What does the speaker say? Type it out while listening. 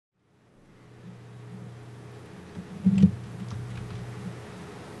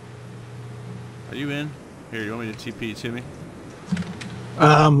Are you in? Here, you want me to TP to me?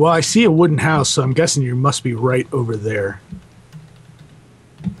 Well, I see a wooden house, so I'm guessing you must be right over there.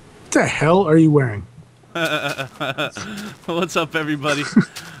 What the hell are you wearing? What's up, everybody?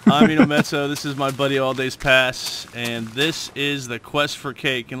 I'm Eno Mezzo. This is my buddy All Days Pass, and this is the quest for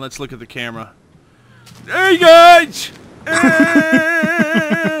cake. And let's look at the camera. Hey, guys!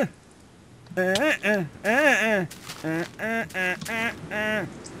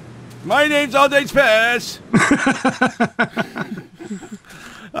 My name's All Days Pass.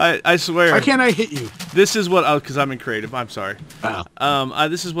 I swear. Why can't I hit you? This is what, because I'm in creative. I'm sorry. Oh.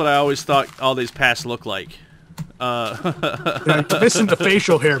 This is what I always thought All Days Pass looked like. You're missing the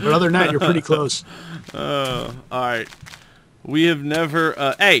facial hair, but other than that, you're pretty close. All right. We have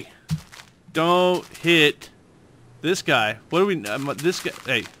never. Hey, don't hit this guy. What do we? This guy.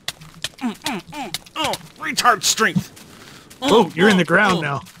 Hey. Oh, retard strength. Oh, you're in the ground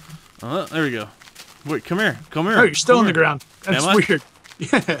now. There we go. Wait, come here. Come here. Oh, you're still in the ground. That's weird.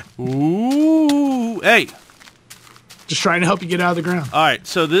 Yeah. Ooh. Hey. Just trying to help you get out of the ground. All right.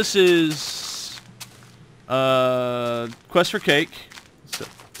 So this is quest for cake.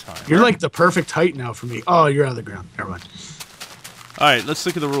 You're like the perfect height now for me. Oh, you're out of the ground. Never mind. All right. Let's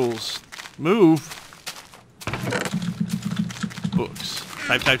look at the rules. Move. Books.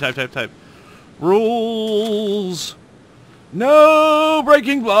 Type. Rules. No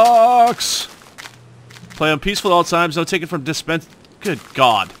breaking blocks. Play on peaceful at all times. No taking from dispense. Good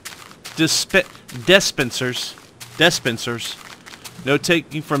God. Dispensers. No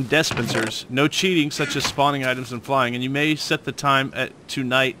taking from dispensers. No cheating, such as spawning items and flying. And you may set the time to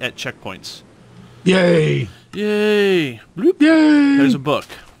night at checkpoints. Yay. Yay. Bloop. Yay. There's a book.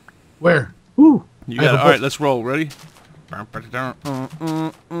 Where? Ooh. You got it. All right, let's roll. Ready?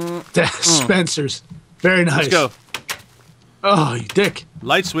 Dispensers. Very nice. Let's go. Oh, you dick.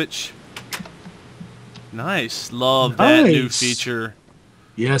 Light switch. Nice. Love that new feature.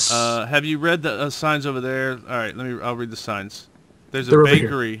 Yes. Have you read the signs over there? All right, I'll read the signs. There's a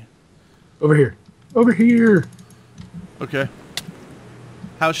bakery. Over here. Over here. Okay.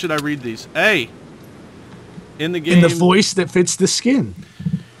 How should I read these? Hey. In the game. In the voice that fits the skin.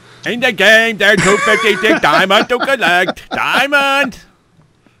 In the game, there's 256 diamond to collect. Diamond.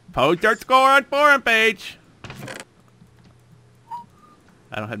 Post your score on forum page.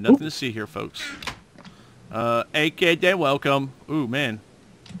 I don't have nothing to see here, folks. Hey, kid, then welcome. Ooh, man.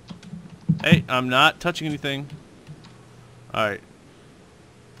 Hey, I'm not touching anything. Alright.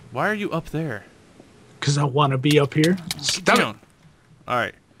 Why are you up there? Because I want to be up here. Stop down.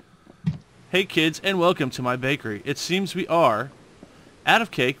 Alright. Hey, kids, and welcome to my bakery. It seems we are out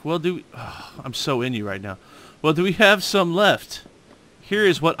of cake. Well, I'm so in you right now. Well, do we have some left? Here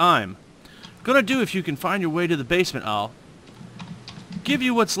is what I'm gonna do if you can find your way to the basement. I'll give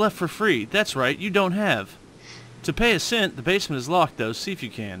you what's left for free. That's right, you don't have to pay a cent. The basement is locked, though. See if you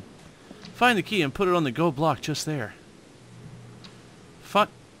can find the key and put it on the go block just there. Find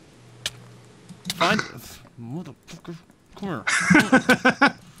motherfucker. Come here.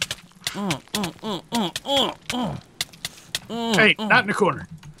 Hey, not in the corner.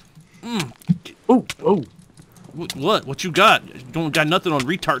 Oh. What? What you got? You don't got nothing on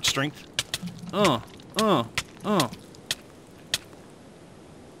retard strength.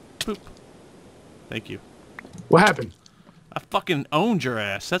 Poop. Thank you. What happened? I fucking owned your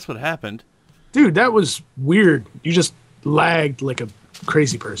ass. That's what happened. Dude, that was weird. You just lagged like a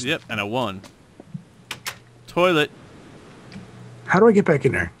crazy person. Yep, and I won. Toilet. How do I get back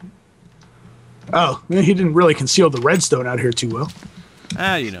in there? Oh, he didn't really conceal the redstone out here too well.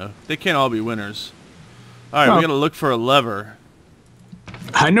 You know, they can't all be winners. All right, we gotta look for a lever.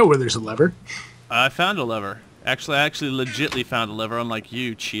 I know where there's a lever. I found a lever. Actually, I legitly found a lever, unlike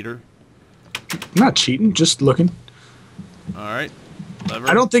you, cheater. I'm not cheating, just looking. All right, lever.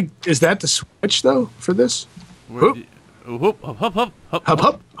 I don't think, is that the switch, though, for this? Hup.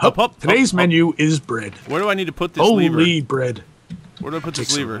 Today's menu is bread. Where do I need to put this lever? Holy bread. Where do I put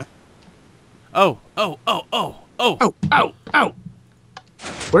this lever? Ow.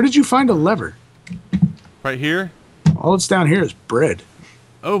 Where did you find a lever? Right here? All that's down here is bread.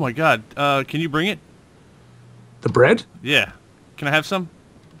 Oh my god. Can you bring it? The bread? Yeah. Can I have some?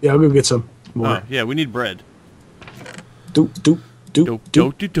 Yeah, I'll go get some more. Oh, yeah, we need bread. Do.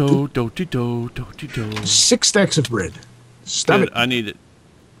 6 stacks of bread. Stop it. I need it.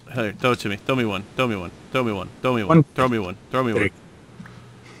 Hey, throw it to me. Throw me one.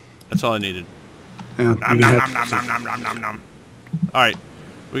 That's all I needed. Yeah, Nom. Alright.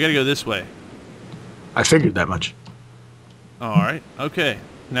 We gotta go this way. I figured that much. Alright. Okay.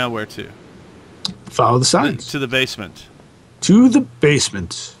 Now where to? Follow the signs. To the basement. To the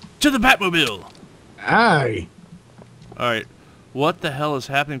basement. To the Batmobile. Aye. All right. What the hell is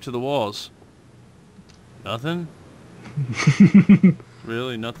happening to the walls? Nothing?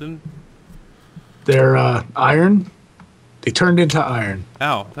 Really? Nothing? They're iron. They turned into iron.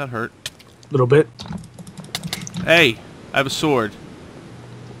 Ow, that hurt. A little bit. Hey, I have a sword.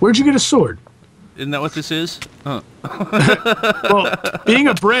 Where'd you get a sword? Isn't that what this is? Huh. Well, being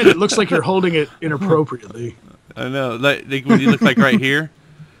a bread, it looks like you're holding it inappropriately. I know. Like when you look like right here.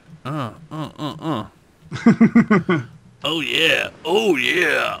 Oh yeah. Oh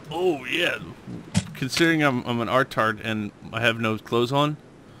yeah. Oh yeah. Considering I'm an artard and I have no clothes on.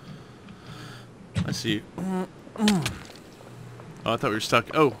 I see. Oh, I thought we were stuck.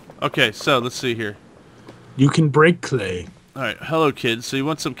 Oh, okay. So let's see here. You can break clay. All right. Hello, kids. So you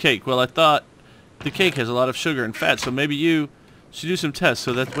want some cake? Well, I thought the cake has a lot of sugar and fat, so maybe you should do some tests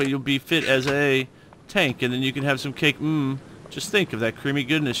so that way you'll be fit as a tank, and then you can have some cake. Just think of that creamy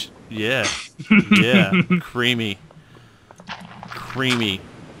goodness. Yeah. Yeah. Creamy. Creamy.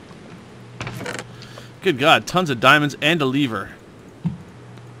 Good God. Tons of diamonds and a lever.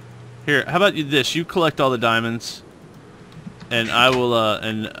 Here, how about this? You collect all the diamonds, and I will,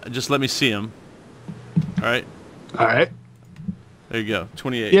 and just let me see them. All right? All right. There you go.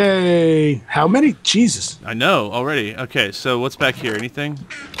 28. Yay. How many? Jesus. I know, already. Okay, so what's back here? Anything?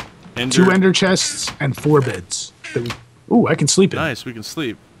 Ender? 2 ender chests and 4 beds. Ooh, I can sleep in. Nice, we can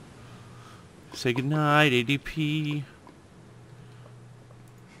sleep. Say goodnight, ADP.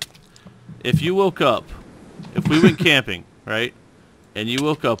 If you woke up, if we went camping, right, and you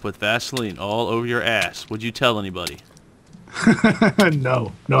woke up with Vaseline all over your ass, would you tell anybody?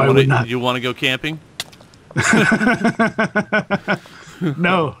 No, I would not. You want to go camping?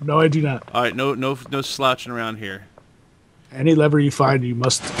 No, I do not. All right, no slouching around here. Any lever you find, you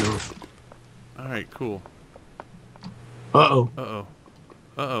must go. All right, cool. Uh-oh. Uh-oh.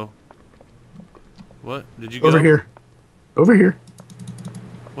 Uh-oh. What? Did you go? Over here. Over here.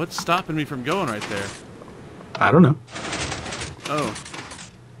 What's stopping me from going right there? I don't know. Oh.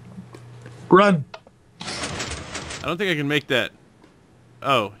 Run. I don't think I can make that.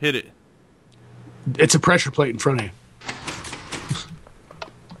 Oh, hit it. It's a pressure plate in front of you.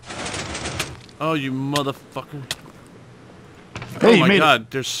 Oh, you motherfucker. Hey, Oh my you made God,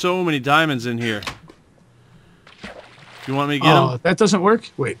 it. there's so many diamonds in here. You want me to get them? That doesn't work?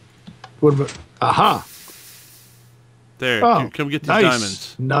 Wait. What about... Aha. There, Oh, come get these nice.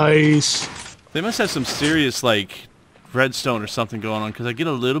 diamonds. Nice. They must have some serious, like, redstone or something going on, because I get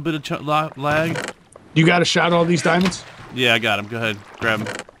a little bit of lag. You got to shot all these diamonds? Yeah, I got them. Go ahead, grab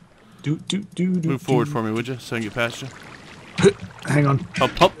them. Move forward for me, would you, so I can get past you? Hang on.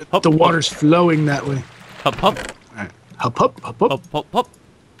 Hop, hop, hop. The water's flowing that way. Hop, hop. All right. Hop, hop, hop, hop. Hop, hop, hop.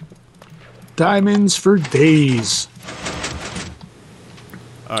 Diamonds for days.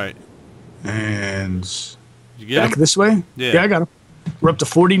 All right. And Did you get back 'em? this way? Yeah. I got them. We're up to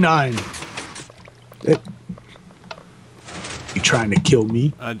 49. You trying to kill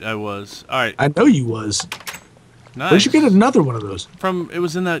me? I was. All right. I know you was. Nice. Where'd you get another one of those? It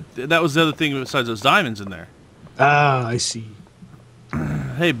was in that was the other thing besides those diamonds in there. Ah, I see.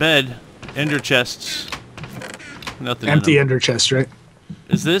 Hey, bed. Ender chests. Nothing Empty in them. ender chest, right?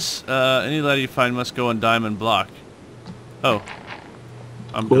 Is this, any ladder you find must go on diamond block. Oh.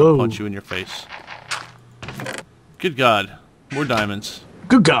 I'm gonna Whoa. punch you in your face. Good God. More diamonds.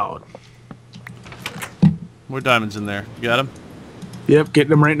 Good God. More diamonds in there. You got them? Yep, getting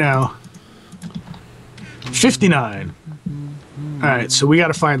them right now. 59. All right, so we got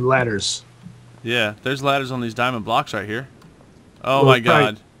to find ladders. Yeah, there's ladders on these diamond blocks right here. Oh Well, my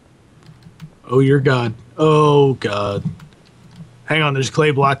God. right. Oh, you're God. Oh, God. Hang on, there's a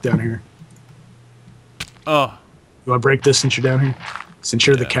clay block down here. Oh, You want to break this since you're down here? Since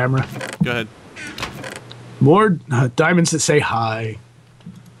you're the Yeah. camera? go ahead. More diamonds that say hi.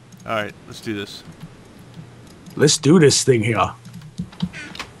 Alright, let's do this. Let's do this thing here.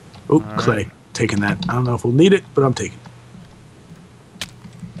 Oh, right. clay. Taking that. I don't know if we'll need it, but I'm taking it.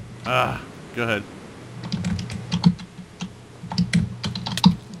 Go ahead.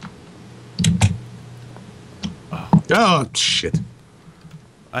 Oh, shit.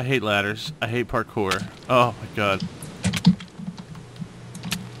 I hate ladders. I hate parkour. Oh my God.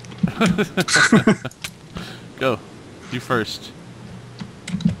 Go. You first.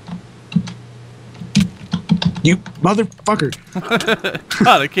 You motherfucker.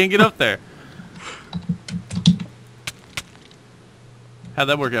 God, I can't get up there. How'd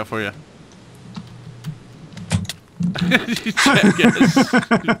that work out for you? You jackass.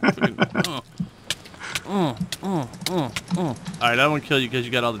 Alright, I won't kill you because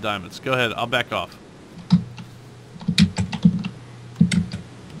you got all the diamonds. Go ahead, I'll back off.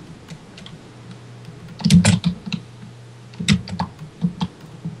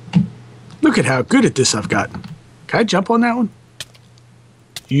 Look at how good at this I've gotten. Can I jump on that one?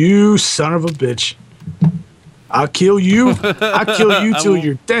 You son of a bitch. I'll kill you. I'll kill you till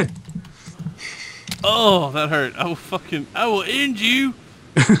you're dead. Oh, that hurt. I will end you.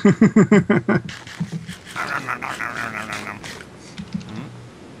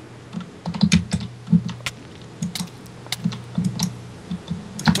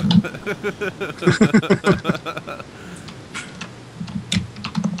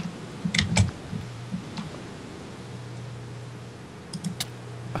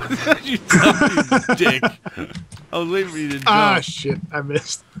 You dumb dick. I was waiting for you to jump. Ah, shit. I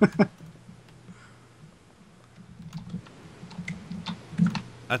missed.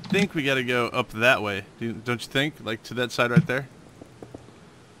 I think we got to go up that way. Don't you think? Like to that side right there?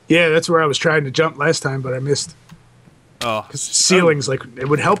 Yeah, that's where I was trying to jump last time, but I missed. Oh. Because the ceilings, like, it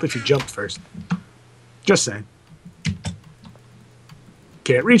would help if you jumped first. Just saying.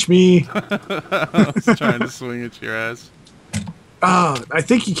 Can't reach me. I was trying to swing at your ass. Oh, I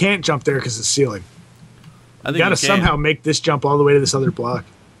think you can't jump there because of the ceiling. I think You gotta somehow make this jump all the way to this other block.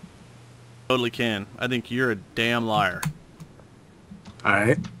 Totally can. I think you're a damn liar.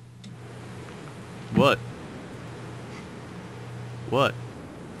 Alright. What? What?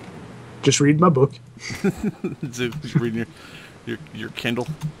 Just read my book. Just reading your Kindle.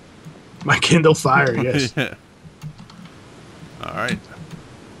 My Kindle Fire, yes. Yeah. All right.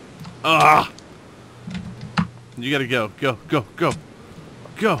 Ah! You gotta go. Go. Go. Go.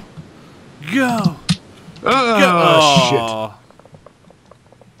 Go. Go. Oh,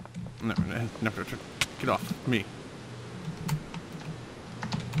 shit. Never. Get off me.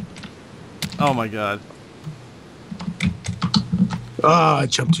 Oh my god. Oh, I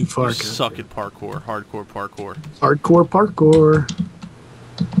jumped too far. You suck at parkour. Hardcore parkour. Hardcore parkour.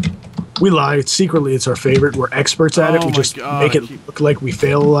 We lie. Secretly, it's our favorite. We're experts at it. We just make it look like we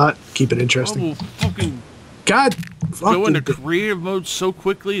fail a lot. Keep it interesting. I will fucking God. go into creative mode so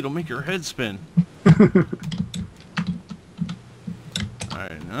quickly, it'll make your head spin.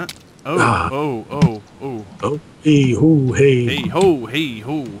 Alright, Oh, hey, ho, hey. Hey, ho, hey,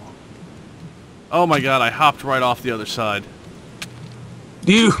 ho. Oh my god, I hopped right off the other side.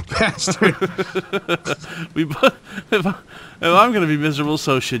 You bastard. If I'm going to be miserable,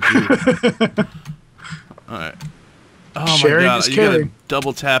 so should you. Alright. Oh Sharing my god, is you gotta caring.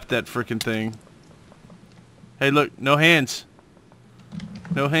 double tap that freaking thing. Hey, look, no hands.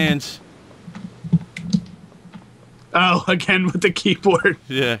 No hands. Oh, again with the keyboard.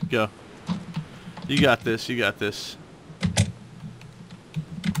 Yeah, go. You got this, you got this.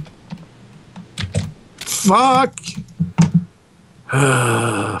 Fuck. I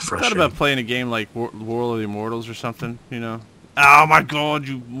thought Frustrating. about playing a game like World of the Immortals or something, you know? Oh my god,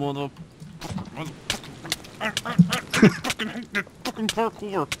 you mother... I fucking hate that fucking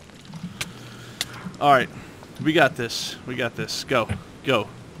parkour. Alright, we got this. We got this. Go. Go.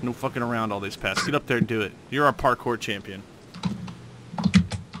 No fucking around all these paths. Get up there and do it. You're our parkour champion.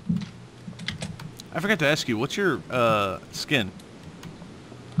 I forgot to ask you, what's your skin?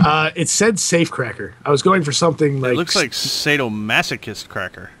 It said Safecracker. I was going for something like... It looks like sadomasochist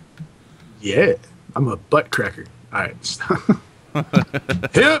cracker. Yeah, I'm a butt cracker. All right.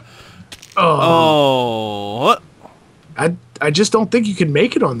 Yep. Oh, what? I just don't think you can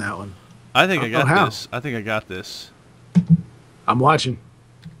make it on that one. I think I don't know got how. this. I think I got this. I'm watching.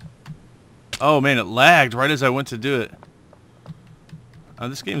 Oh man, it lagged right as I went to do it.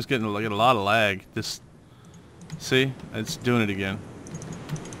 This game's getting like a lot of lag. See, it's doing it again.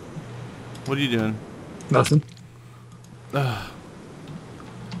 What are you doing? Nothing. I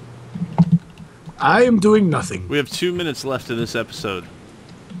am doing nothing. We have 2 minutes left of this episode.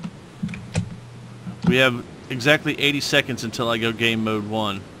 We have exactly 80 seconds until I go game mode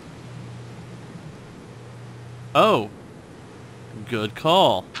 1. Oh. Good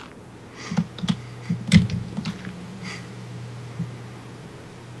call.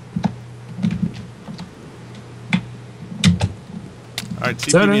 Alright,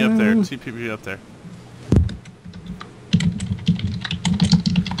 TP me up there. TP me up there.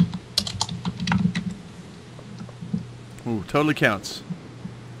 Ooh, totally counts.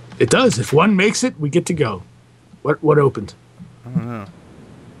 It does. If one makes it, we get to go. What opened? I don't know.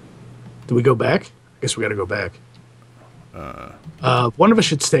 Do we go back? I guess we got to go back. One of us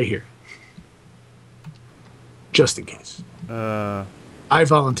should stay here. Just in case. I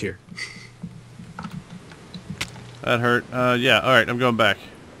volunteer. That hurt. Yeah, alright, I'm going back.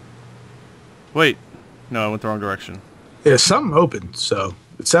 Wait. No, I went the wrong direction. Yeah, something opened, so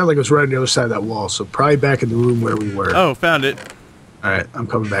it sounded like it was right on the other side of that wall. So probably back in the room where we were. Oh, found it. All right, I'm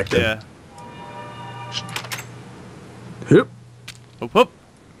coming back there. Yeah. Yep. Hop, hop.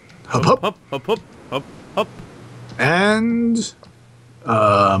 Hop, hop. Hop, hop, hop, hop, hop. And,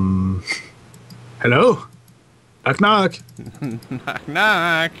 hello? Knock, knock. Knock,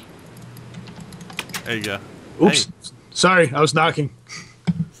 knock. There you go. Oops. Hey. Sorry, I was knocking.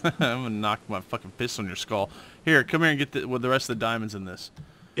 I'm gonna knock my fucking fist on your skull. Here, come here and get the rest of the diamonds in this.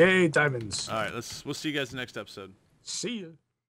 Yay, diamonds. All right, we'll see you guys in the next episode. See ya.